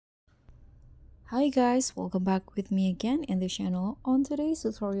Hi guys, welcome back with me again in the channel. On today's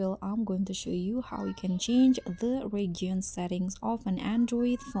tutorial, I'm going to show you how you can change the region settings of an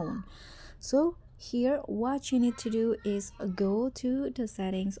Android phone. So here, what you need to do is go to the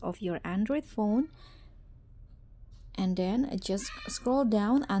settings of your Android phone and then just scroll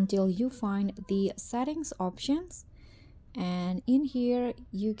down until you find the settings options. And in here,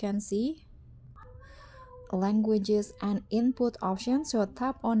 you can see languages and input option, so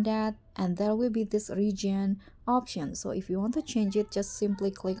tap on that and there will be this region option. So if you want to change it, just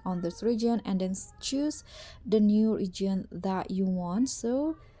simply click on this region and then choose the new region that you want.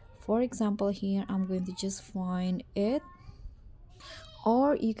 So for example, here I'm going to just find it,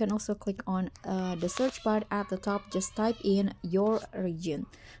 or you can also click on the search bar at the top, just type in your region.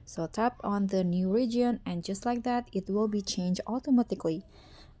 So tap on the new region and just like that it will be changed automatically.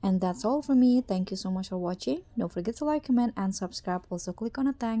 And that's all for me. Thank you so much for watching. Don't forget to like, comment, and subscribe. Also click on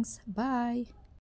the thanks. Bye.